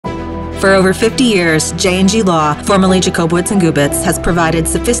For over 50 years, J&G Law, formerly Jacobowitz & Gubitz, has provided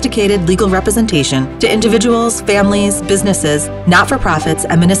sophisticated legal representation to individuals, families, businesses, not-for-profits,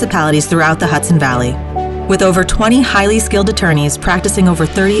 and municipalities throughout the Hudson Valley. With over 20 highly skilled attorneys practicing over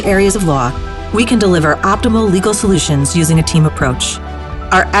 30 areas of law, we can deliver optimal legal solutions using a team approach.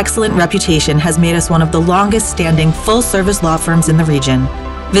 Our excellent reputation has made us one of the longest-standing full-service law firms in the region.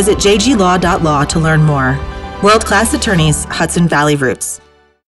 Visit jglaw.law to learn more. World-class attorneys, Hudson Valley Roots.